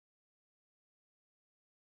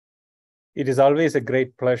It is always a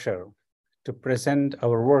great pleasure to present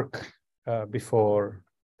our work before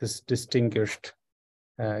this distinguished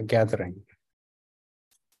gathering.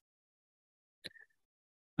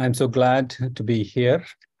 I'm so glad to be here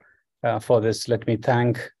for this. Let me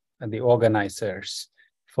thank the organizers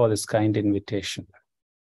for this kind invitation.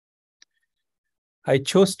 I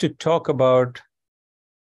chose to talk about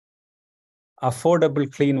affordable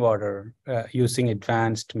clean water using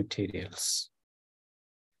advanced materials.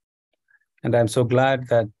 And I'm so glad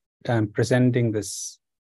that I'm presenting this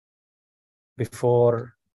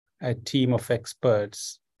before a team of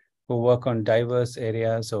experts who work on diverse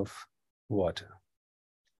areas of water.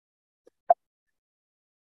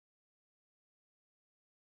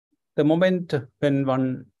 The moment when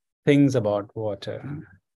one thinks about water,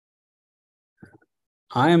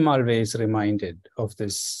 I am always reminded of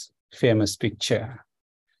this famous picture.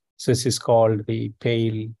 So this is called the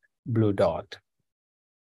pale blue dot.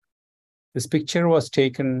 This picture was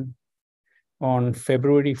taken on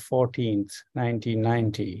February 14th,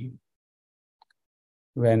 1990,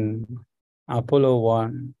 when Apollo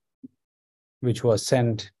 1, which was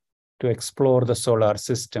sent to explore the solar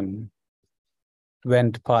system,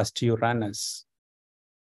 went past Uranus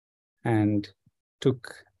and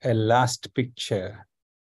took a last picture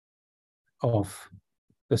of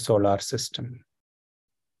the solar system.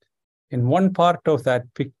 In one part of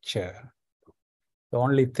that picture, the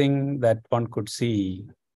only thing that one could see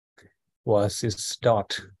was this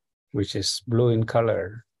dot, which is blue in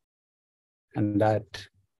color, and that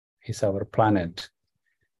is our planet,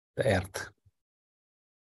 the Earth.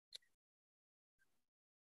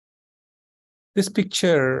 This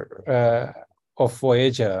picture of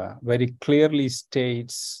Voyager very clearly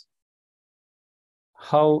states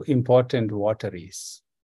how important water is.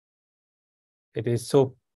 It is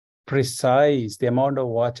so precise. The amount of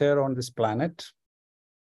water on this planet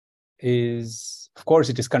is, of course,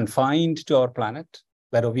 it is confined to our planet.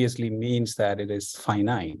 That obviously means that it is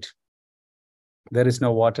finite. There is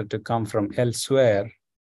no water to come from elsewhere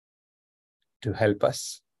to help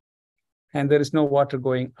us. And there is no water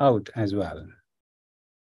going out as well.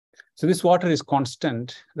 So this water is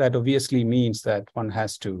constant. That obviously means that one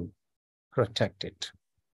has to protect it.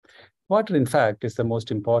 Water, in fact, is the most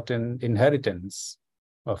important inheritance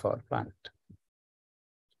of our planet.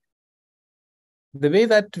 The way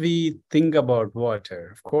that we think about water,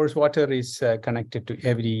 of course, water is connected to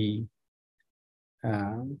every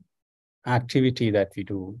activity that we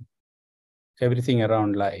do, everything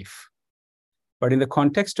around life. But in the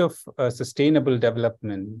context of sustainable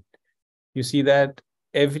development, you see that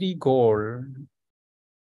every goal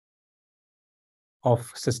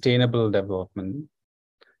of sustainable development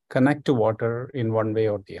connect to water in one way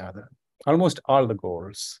or the other. Almost all the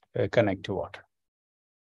goals connect to water.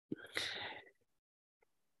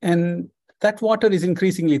 And that water is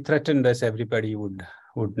increasingly threatened, as everybody would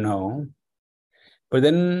know. But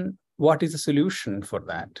then what is the solution for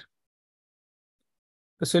that?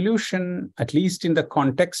 The solution, at least in the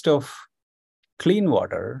context of clean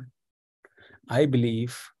water, I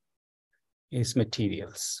believe, is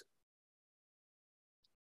materials.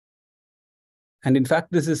 And in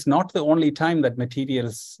fact, this is not the only time that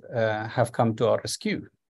materials have come to our rescue.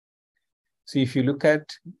 So if you look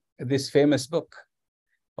at this famous book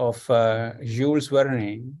of Jules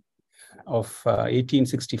Verne of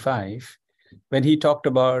 1865, when he talked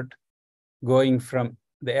about going from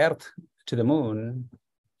the Earth to the moon,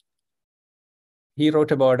 he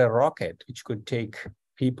wrote about a rocket which could take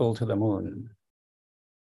people to the moon.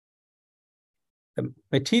 The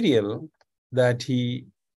material that he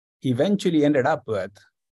eventually ended up with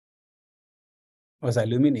was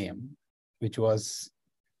aluminum, which was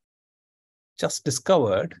just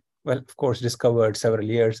discovered, well, of course, discovered several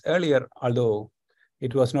years earlier, although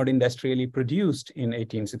it was not industrially produced in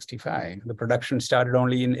 1865. The production started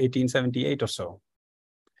only in 1878 or so.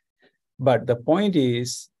 But the point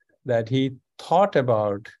is that he thought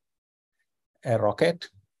about a rocket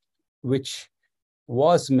which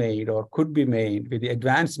was made or could be made with the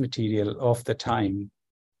advanced material of the time,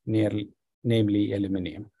 namely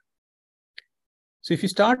aluminum. So if you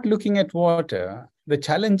start looking at water, the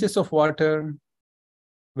challenges of water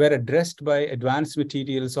were addressed by advanced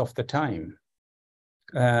materials of the time,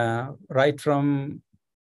 right from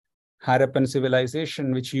Harappan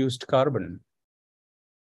civilization, which used carbon,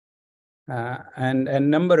 and a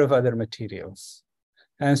number of other materials.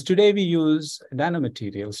 And today we use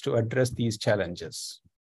nanomaterials to address these challenges.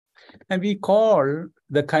 And we call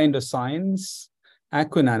the kind of science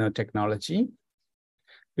aquananotechnology,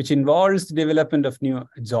 which involves the development of new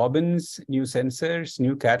adsorbents, new sensors,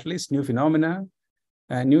 new catalysts, new phenomena,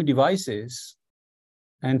 new devices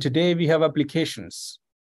And today we have applications.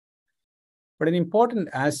 But an important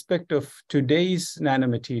aspect of today's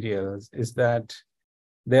nanomaterials is that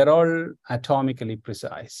they're all atomically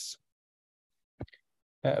precise.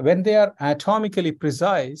 When they are atomically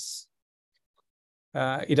precise,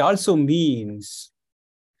 it also means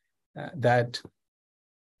that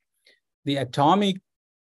the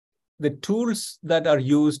tools that are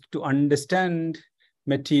used to understand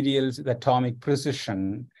materials, the atomic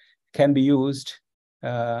precision, can be used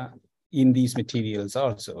in these materials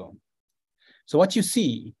also. So what you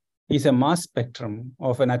see is a mass spectrum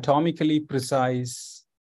of an atomically precise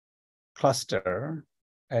cluster,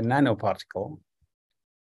 a nanoparticle,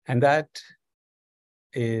 and that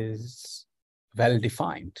is well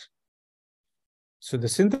defined. So the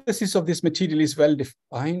synthesis of this material is well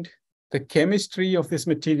defined. The chemistry of this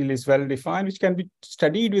material is well defined, which can be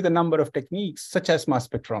studied with a number of techniques, such as mass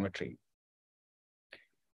spectrometry.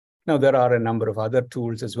 Now, there are a number of other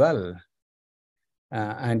tools as well,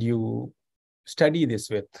 and you study this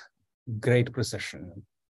with great precision.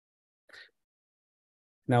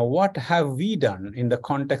 Now, what have we done in the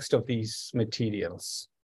context of these materials?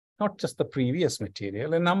 Not just the previous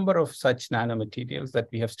material, a number of such nanomaterials that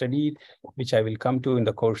we have studied, which I will come to in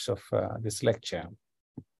the course of this lecture.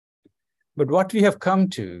 But what we have come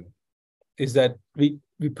to is that we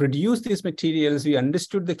produced these materials, we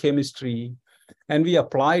understood the chemistry, and we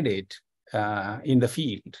applied it in the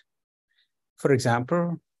field. For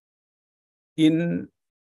example, in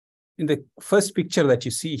the first picture that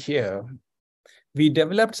you see here, we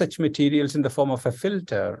developed such materials in the form of a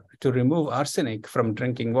filter to remove arsenic from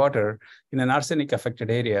drinking water in an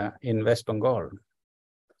arsenic-affected area in West Bengal.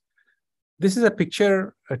 This is a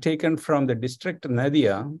picture taken from the district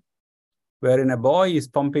Nadia, wherein a boy is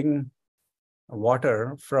pumping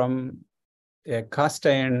water from a cast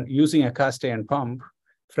iron, using a cast iron pump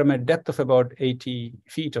from a depth of about 80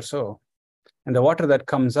 feet or so. And the water that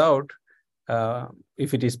comes out,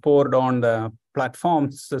 if it is poured on the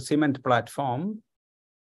platforms, the cement platform,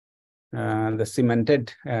 the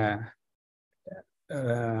cemented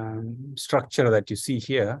structure that you see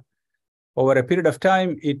here, over a period of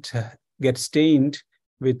time, it gets stained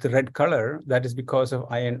with red color. That is because of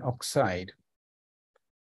iron oxide.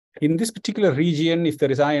 In this particular region, if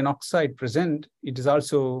there is iron oxide present, it is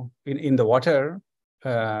also in the water.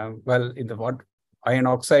 Iron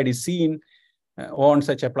oxide is seen on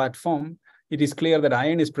such a platform. It is clear that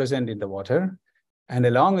iron is present in the water, and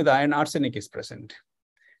along with iron, arsenic is present.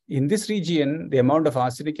 In this region, the amount of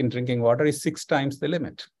arsenic in drinking water is 6 times the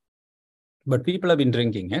limit. But people have been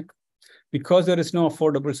drinking it because there is no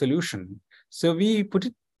affordable solution. So we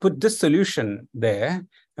put this solution there,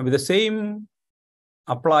 and with the same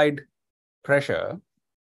applied pressure,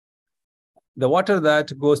 the water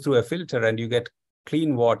that goes through a filter and you get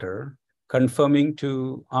clean water, conforming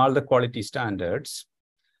to all the quality standards,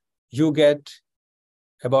 you can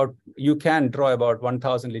draw about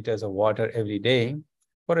 1,000 liters of water every day.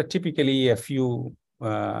 For typically a few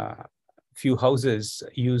houses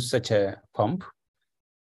use such a pump.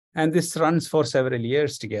 And this runs for several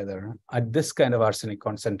years together at this kind of arsenic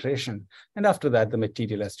concentration. And after that, the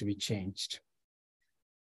material has to be changed.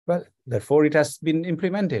 Well, therefore, it has been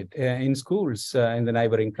implemented in schools in the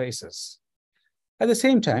neighboring places. At the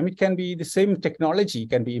same time, the same technology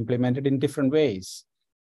can be implemented in different ways.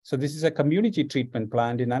 So this is a community treatment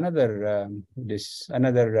plant in another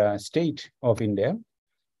state of India,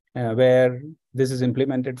 where this is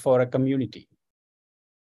implemented for a community.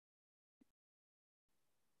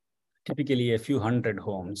 Typically a few hundred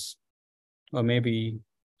homes, or maybe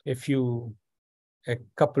a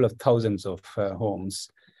couple of thousands of homes.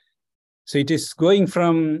 So it is going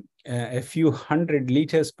from a few hundred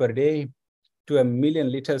liters per day to 1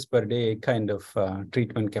 million liters per day kind of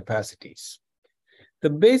treatment capacities. The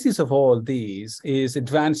basis of all these is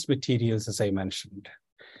advanced materials, as I mentioned.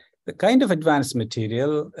 The kind of advanced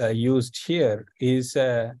material used here is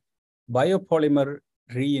a biopolymer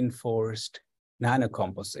reinforced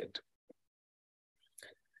nanocomposite.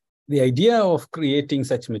 The idea of creating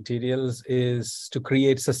such materials is to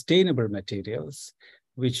create sustainable materials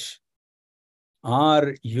which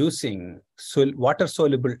are using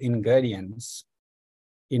water-soluble ingredients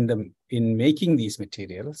in making these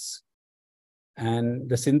materials. And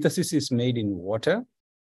the synthesis is made in water,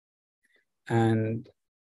 and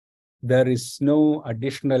there is no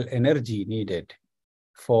additional energy needed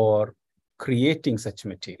for creating such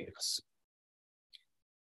materials.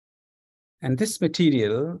 And this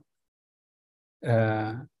material,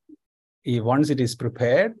 once it is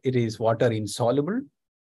prepared, it is water insoluble,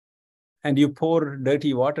 and you pour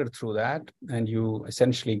dirty water through that, and you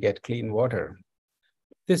essentially get clean water.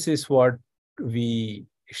 This is what we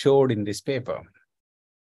showed in this paper.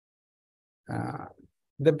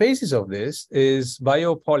 The basis of this is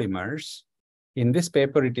biopolymers. In this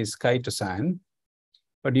paper, it is chitosan,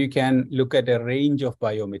 but you can look at a range of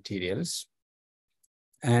biomaterials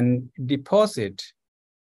and deposit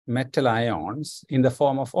metal ions in the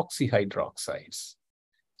form of oxyhydroxides.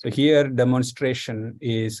 So here demonstration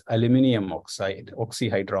is aluminum oxide,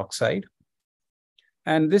 oxyhydroxide.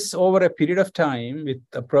 And this over a period of time with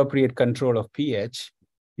appropriate control of pH,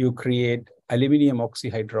 you create aluminum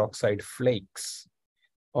oxyhydroxide flakes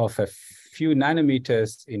of a few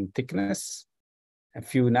nanometers in thickness, a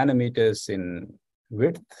few nanometers in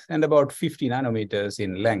width, and about 50 nanometers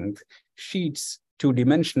in length, sheets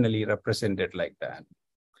two-dimensionally represented like that.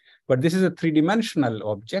 But this is a three-dimensional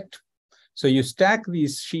object. So you stack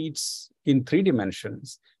these sheets in 3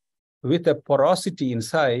 dimensions with a porosity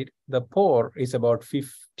inside. The pore is about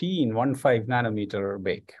 15 nanometer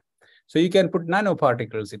big. So you can put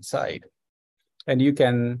nanoparticles inside, and you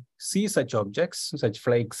can see such objects, such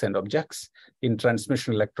flakes and objects in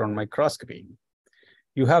transmission electron microscopy.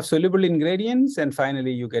 You have soluble ingredients, and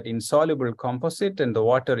finally you get insoluble composite, and the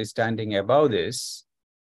water is standing above this.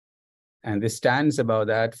 And this stands above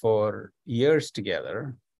that for years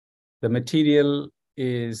together. The material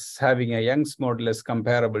is having a Young's modulus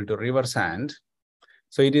comparable to river sand.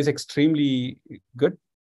 So it is extremely good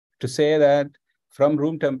to say that from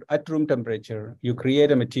room temperature, you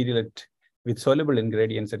create a material with soluble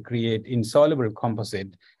ingredients that create insoluble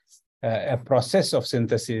composite, a process of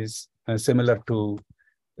synthesis similar to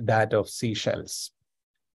that of seashells.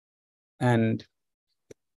 And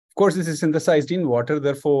of course, this is synthesized in water.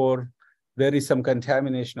 Therefore, there is some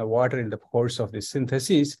contamination of water in the course of this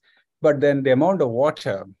synthesis. But then the amount of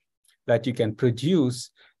water that you can produce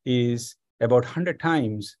is about 100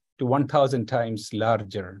 times to 1,000 times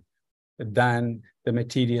larger than the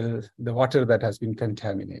material, the water that has been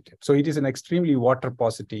contaminated. So it is an extremely water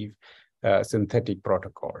positive synthetic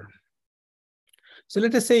protocol. So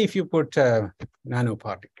let us say if you put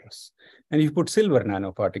nanoparticles and you put silver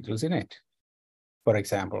nanoparticles in it, for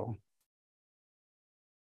example.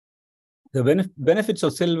 The benefits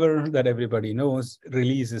of silver that everybody knows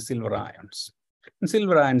releases silver ions. And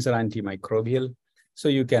silver ions are antimicrobial, so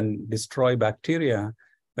you can destroy bacteria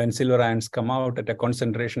when silver ions come out at a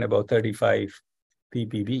concentration about 35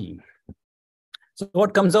 ppb. So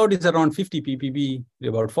what comes out is around 50 ppb,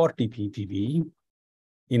 about 40 ppb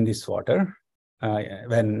in this water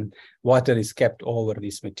when water is kept over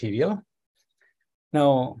this material.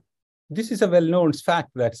 Now, this is a well-known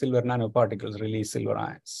fact that silver nanoparticles release silver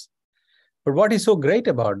ions. But what is so great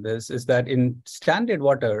about this is that in standard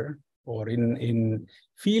water or in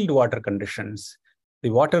field water conditions, the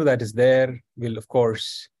water that is there will, of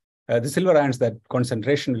course, the silver ions, that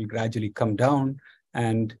concentration will gradually come down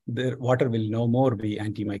and the water will no more be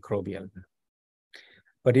antimicrobial.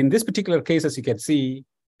 But in this particular case, as you can see,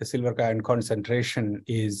 the silver ion concentration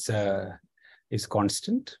is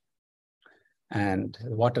constant, and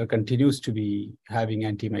water continues to be having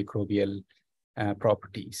antimicrobial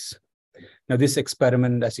properties. Now, this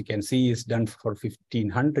experiment, as you can see, is done for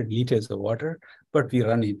 1,500 liters of water, but we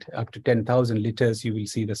run it up to 10,000 liters, you will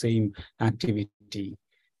see the same activity.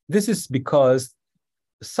 This is because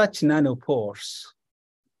such nanopores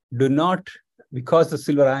do not, because the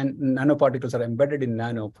silver ion nanoparticles are embedded in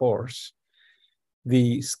nanopores,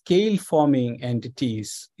 the scale-forming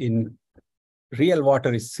entities in real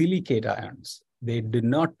water is silicate ions. They do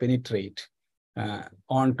not penetrate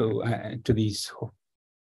onto to these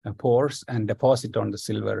pores and deposit on the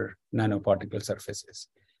silver nanoparticle surfaces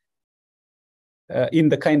in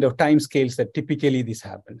the kind of time scales that typically this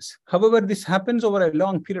happens. However, this happens over a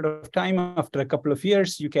long period of time. After a couple of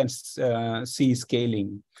years, you can see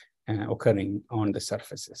scaling occurring on the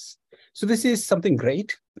surfaces. So this is something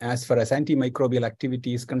great as far as antimicrobial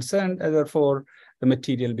activity is concerned, and therefore the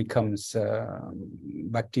material becomes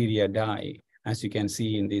bacteria die, as you can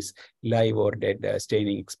see in these live or dead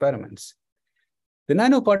staining experiments. The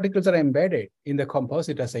nanoparticles are embedded in the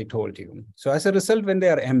composite, as I told you. So as a result, when they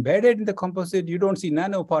are embedded in the composite, you don't see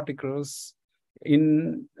nanoparticles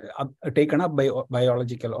taken up by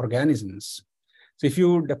biological organisms. So if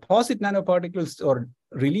you deposit nanoparticles or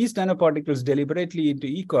release nanoparticles deliberately into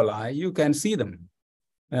E. coli, you can see them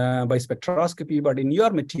by spectroscopy. But in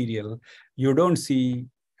your material, you don't see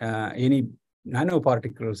any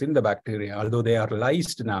nanoparticles in the bacteria, although they are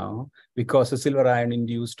lysed now because of silver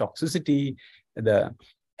ion-induced toxicity. There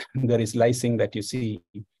is lysing that you see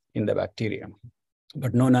in the bacteria,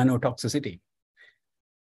 but no nanotoxicity.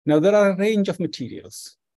 Now, there are a range of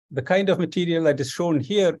materials. The kind of material that is shown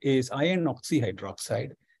here is iron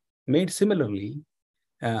oxyhydroxide, made similarly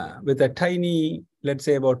with a tiny let's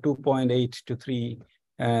say about 2.8 to 3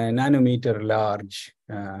 nanometer large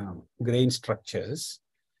grain structures.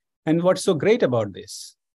 And what's so great about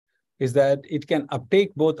this is that it can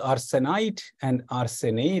uptake both arsenite and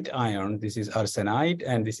arsenate ion. This is arsenite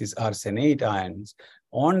and this is arsenate ions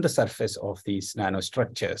on the surface of these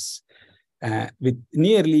nanostructures with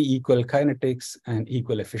nearly equal kinetics and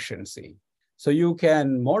equal efficiency. So you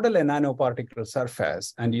can model a nanoparticle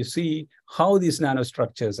surface and you see how these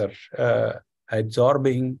nanostructures are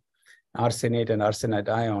absorbing arsenate and arsenite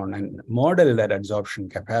ion and model that absorption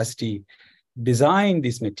capacity, design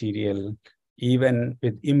this material even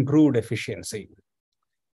with improved efficiency.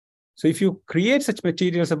 So if you create such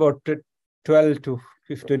materials, about 12 to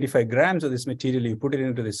 25 grams of this material, you put it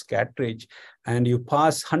into this cartridge and you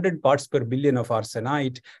pass 100 parts per billion of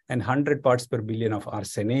arsenite and 100 parts per billion of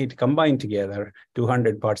arsenate combined together,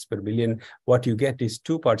 200 parts per billion. What you get is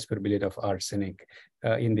 2 parts per billion of arsenic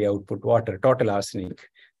in the output water, total arsenic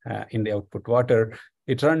in the output water.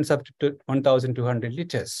 It runs up to 1,200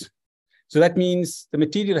 liters. So that means the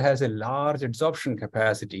material has a large absorption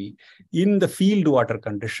capacity in the field water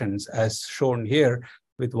conditions as shown here,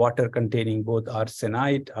 with water containing both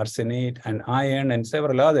arsenite, arsenate, and iron, and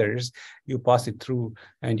several others. You pass it through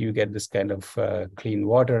and you get this kind of clean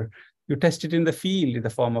water. You test it in the field in the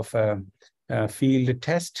form of a field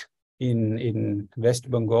test in West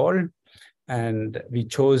Bengal. And we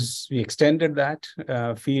extended that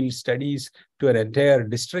field studies to an entire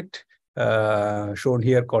district shown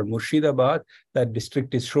here called Murshidabad. That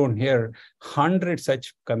district is shown here. 100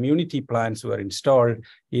 such community plants were installed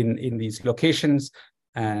in these locations,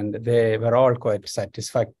 and they were all quite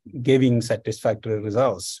giving satisfactory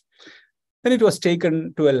results. Then it was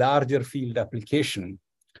taken to a larger field application.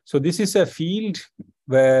 So this is a field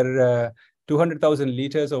where 200,000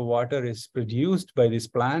 liters of water is produced by this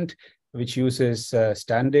plant, which uses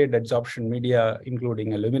standard adsorption media,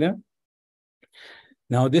 including alumina.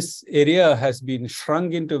 Now, this area has been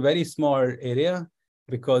shrunk into a very small area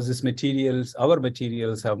because our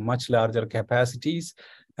materials have much larger capacities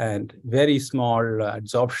and very small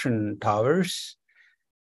adsorption towers.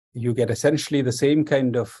 You get essentially the same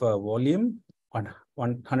kind of volume,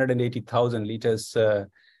 180,000 liters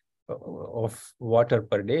of water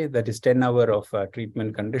per day. That is 10 hours of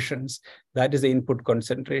treatment conditions. That is the input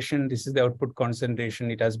concentration. This is the output concentration.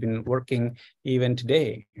 It has been working even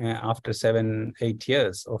today after 7-8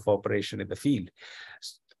 years of operation in the field.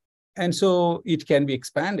 And so it can be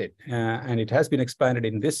expanded, and it has been expanded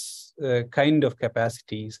in this kind of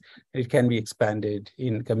capacities. It can be expanded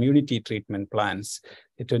in community treatment plants,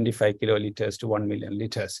 25 kiloliters to 1 million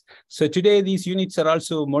liters. So today, these units are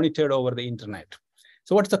also monitored over the internet.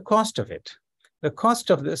 So what's the cost of it? The cost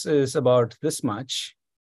of this is about this much,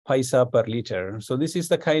 paisa per liter. So this is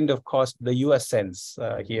the kind of cost the US sends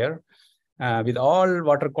here. With all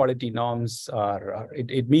water quality norms,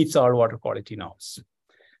 it meets all water quality norms.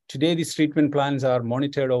 Today, these treatment plants are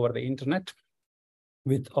monitored over the internet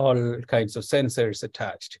with all kinds of sensors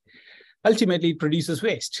attached. Ultimately, it produces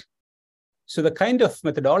waste. So the kind of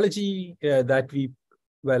methodology that we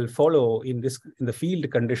follow in the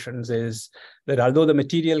field conditions is that although the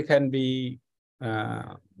material can be,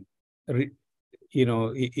 it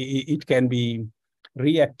can be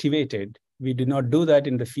reactivated, we do not do that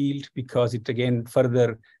in the field because it again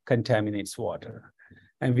further contaminates water.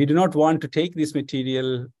 And we do not want to take this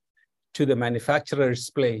material to the manufacturer's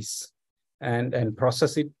place and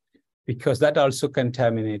process it, because that also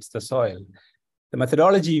contaminates the soil. The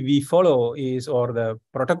methodology we follow or the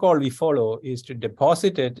protocol we follow is to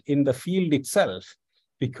deposit it in the field itself,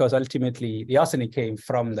 because ultimately the arsenic came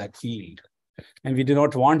from that field. And we do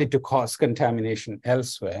not want it to cause contamination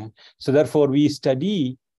elsewhere. So therefore, we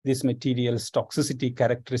study this material's toxicity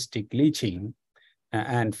characteristic leaching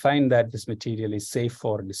and find that this material is safe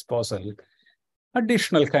for disposal.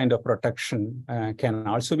 Additional kind of protection can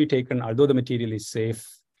also be taken, although the material is safe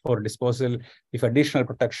for disposal. If additional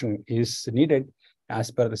protection is needed,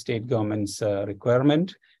 as per the state government's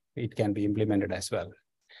requirement, it can be implemented as well.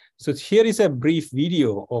 So here is a brief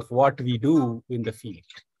video of what we do in the field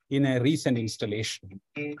in a recent installation.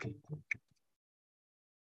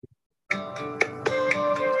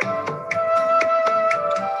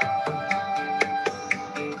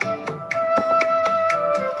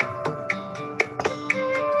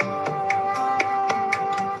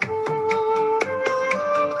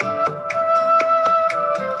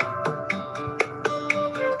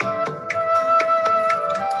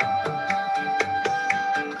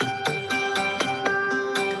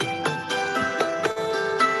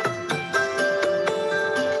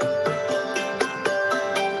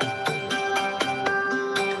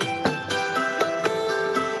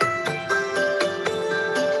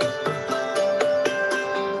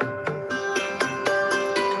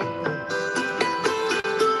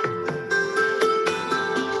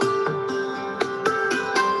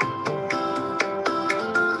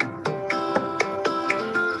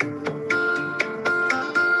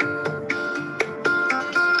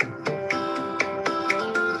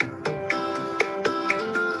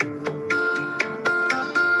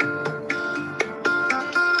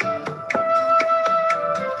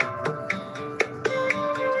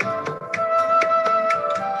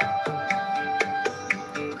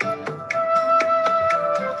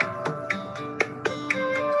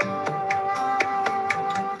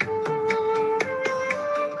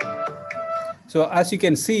 So as you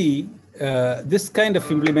can see, this kind of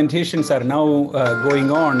implementations are now going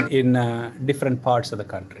on in different parts of the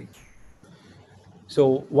country.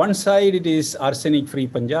 So one side it is arsenic-free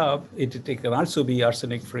Punjab, it can also be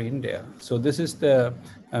arsenic-free India. So this is the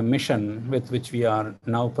mission with which we are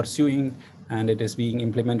now pursuing, and it is being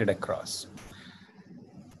implemented across.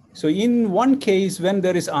 So in one case, when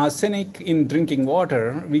there is arsenic in drinking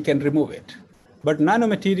water, we can remove it. But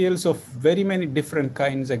nanomaterials of very many different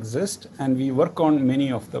kinds exist, and we work on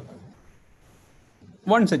many of them.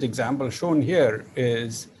 One such example shown here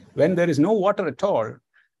is when there is no water at all,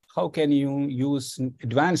 how can you use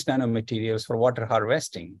advanced nanomaterials for water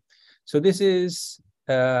harvesting? So this is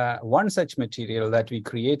one such material that we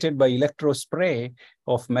created by electrospray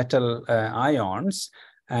of metal ions,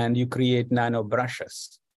 and you create nano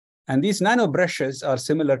brushes. And these nano brushes are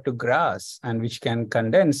similar to grass, and which can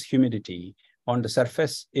condense humidity on the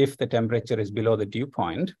surface if the temperature is below the dew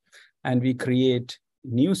point. And we create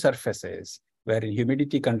new surfaces where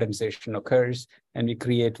humidity condensation occurs, and we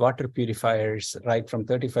create water purifiers right from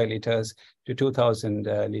 35 liters to 2,000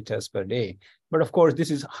 liters per day. But of course,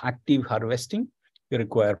 this is active harvesting. You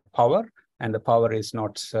require power, and the power is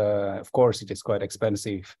not, of course, it is quite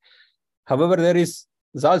expensive. However, there's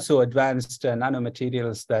also advanced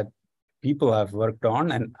nanomaterials that people have worked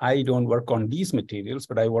on, and I don't work on these materials,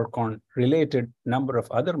 but I work on related number of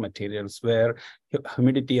other materials where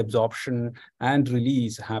humidity absorption and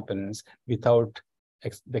release happens without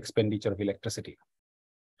the expenditure of electricity.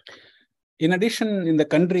 In addition, in the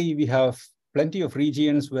country, we have plenty of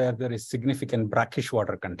regions where there is significant brackish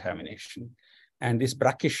water contamination. And this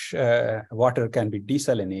brackish water can be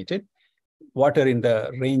desalinated. Water in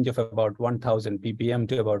the range of about 1,000 ppm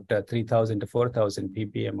to about 3,000 to 4,000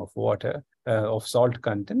 ppm of water, of salt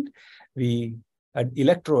content. We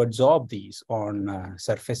electroabsorb these on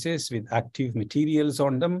surfaces with active materials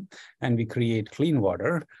on them, and we create clean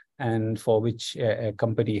water, and for which a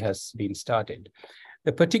company has been started.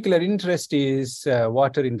 The particular interest is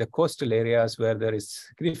water in the coastal areas where there is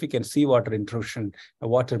significant seawater intrusion. The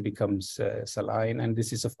water becomes saline, and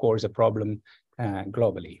this is, of course, a problem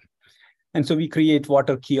globally. And so we create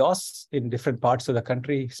water kiosks in different parts of the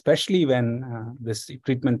country, especially when this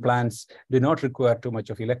treatment plants do not require too much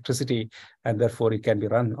of electricity, and therefore it can be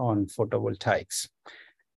run on photovoltaics.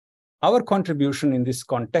 Our contribution in this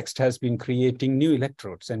context has been creating new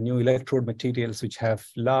electrodes and new electrode materials which have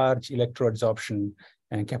large electroadsorption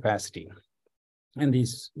and capacity. And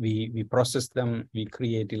these, we process them, we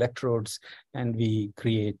create electrodes, and we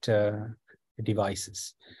create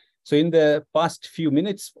devices. So in the past few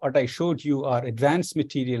minutes, what I showed you are advanced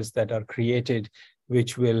materials that are created,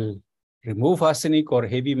 which will remove arsenic or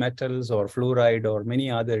heavy metals or fluoride or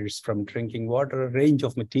many others from drinking water, a range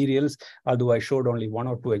of materials, although I showed only one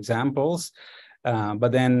or two examples.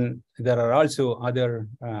 But then there are also other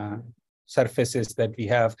surfaces that we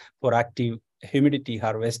have for active humidity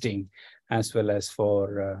harvesting, as well as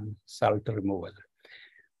for salt removal.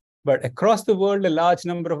 But across the world, a large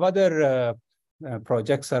number of other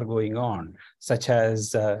projects are going on, such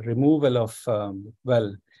as removal of,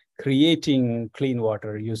 creating clean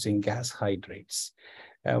water using gas hydrates.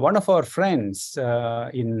 One of our friends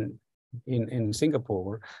in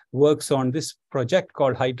Singapore works on this project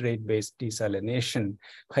called hydrate-based desalination.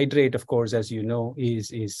 Hydrate, of course, as you know,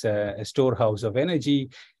 is a storehouse of energy,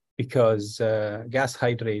 because gas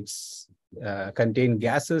hydrates contain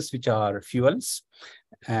gases which are fuels,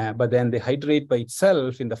 but then the hydrate by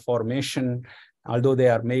itself in the formation, although they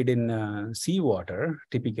are made in seawater,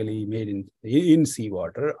 typically made in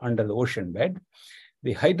seawater under the ocean bed,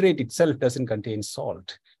 the hydrate itself doesn't contain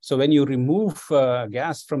salt. So when you remove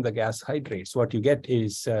gas from the gas hydrates, what you get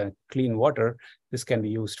is clean water. This can be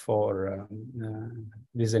used for,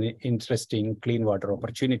 this is an interesting clean water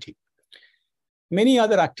opportunity. Many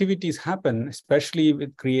other activities happen, especially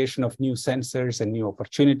with creation of new sensors and new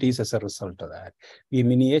opportunities as a result of that. We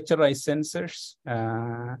miniaturize sensors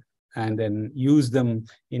and then use them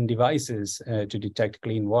in devices to detect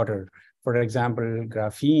clean water. For example,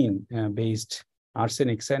 graphene-based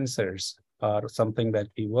arsenic sensors are something that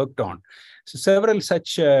we worked on. So several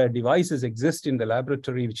such devices exist in the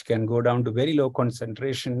laboratory, which can go down to very low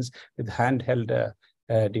concentrations with handheld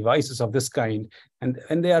devices of this kind. And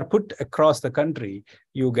when they are put across the country,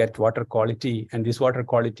 you get water quality, and this water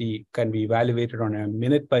quality can be evaluated on a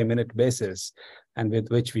minute-by-minute basis, and with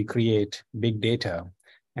which we create big data.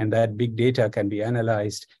 And that big data can be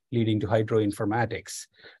analyzed, leading to hydroinformatics.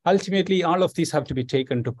 Ultimately, all of these have to be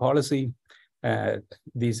taken to policy.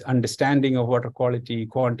 these understanding of water quality,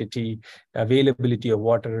 quantity, availability of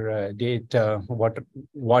water, data,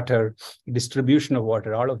 water distribution of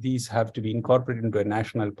water, all of these have to be incorporated into a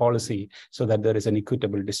national policy so that there is an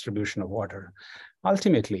equitable distribution of water.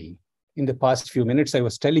 Ultimately, in the past few minutes, I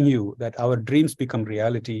was telling you that our dreams become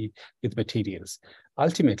reality with materials.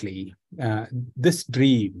 Ultimately, this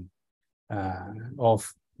dream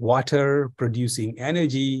of water producing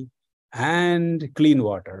energy and clean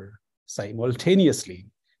water simultaneously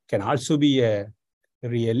can also be a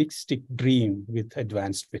realistic dream with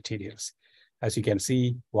advanced materials. As you can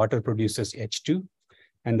see, water produces H2,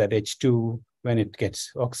 and that H2, when it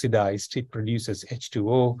gets oxidized, it produces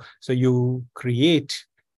H2O. So you create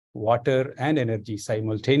water and energy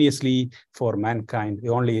simultaneously for mankind, the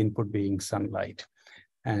only input being sunlight.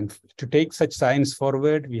 And to take such science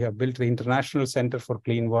forward, we have built the International Center for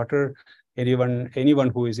Clean Water. Anyone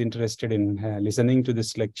who is interested in listening to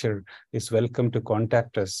this lecture is welcome to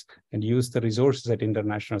contact us and use the resources at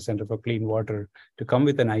International Center for Clean Water to come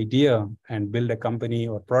with an idea and build a company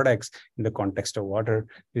or products in the context of water.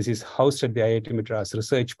 This is housed at the IIT Madras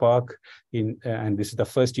Research Park, and this is the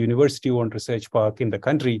first university-owned research park in the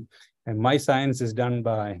country. And my science is done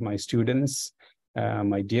by my students,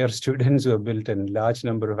 my dear students, who have built a large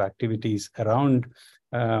number of activities around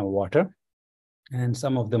water. And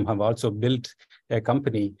some of them have also built a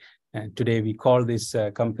company. And today we call this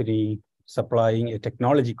company supplying a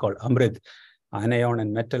technology called Amrit, anion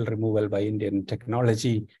and metal removal by Indian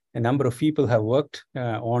technology. A number of people have worked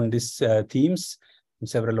on these themes. And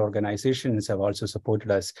several organizations have also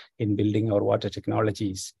supported us in building our water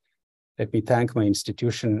technologies. Let me thank my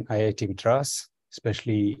institution, IIT Madras,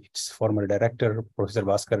 especially its former director, Professor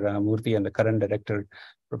Bhaskar Ramamurthy, and the current director,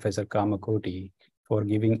 Professor Kamakoti, for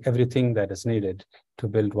giving everything that is needed to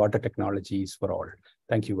build water technologies for all.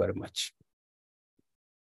 Thank you very much.